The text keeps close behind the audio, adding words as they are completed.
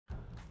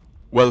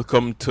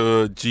Welcome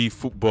to G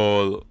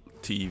Football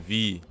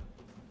TV.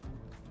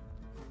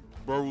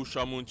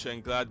 Borussia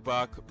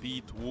Mönchengladbach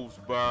beat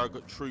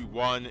Wolfsburg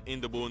 3-1 in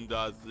the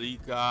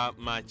Bundesliga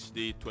match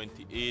day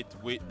 28.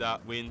 With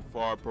that win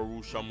for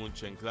Borussia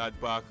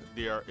Mönchengladbach,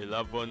 they are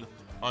 11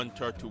 on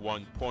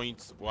 31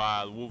 points,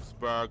 while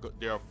Wolfsburg,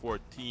 they are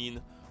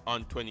 14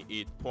 on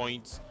 28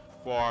 points.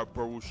 For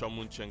Borussia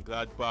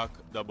Mönchengladbach,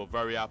 they were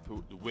very happy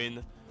with the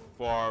win.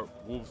 For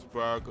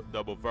Wolfsburg,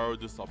 they were very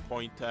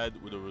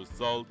disappointed with the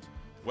result.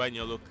 When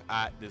you look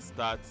at the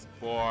stats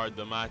for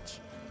the match,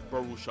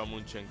 Borussia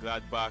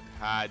Mönchengladbach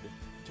had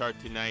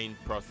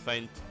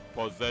 39%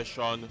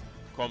 possession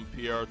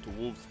compared to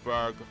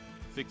Wolfsburg,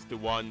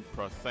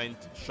 61%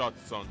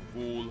 shots on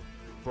goal.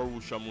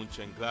 Borussia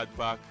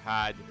Mönchengladbach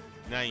had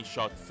 9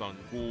 shots on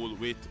goal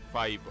with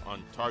 5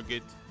 on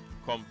target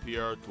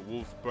compared to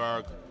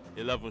Wolfsburg,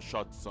 11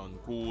 shots on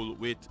goal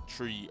with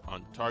 3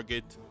 on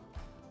target.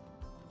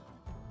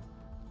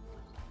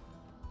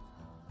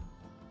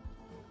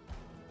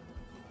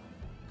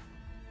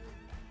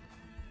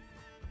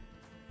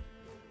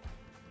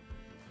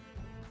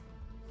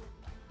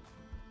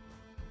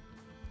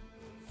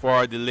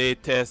 For the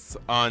latest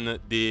on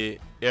the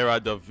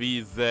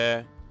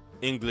Eredivisie,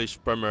 English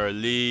Premier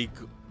League,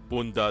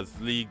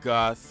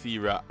 Bundesliga,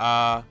 Serie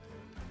A,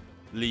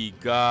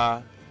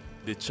 Liga,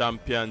 the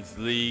Champions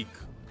League,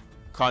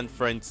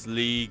 Conference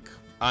League,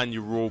 and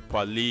Europa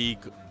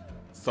League,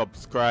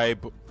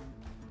 subscribe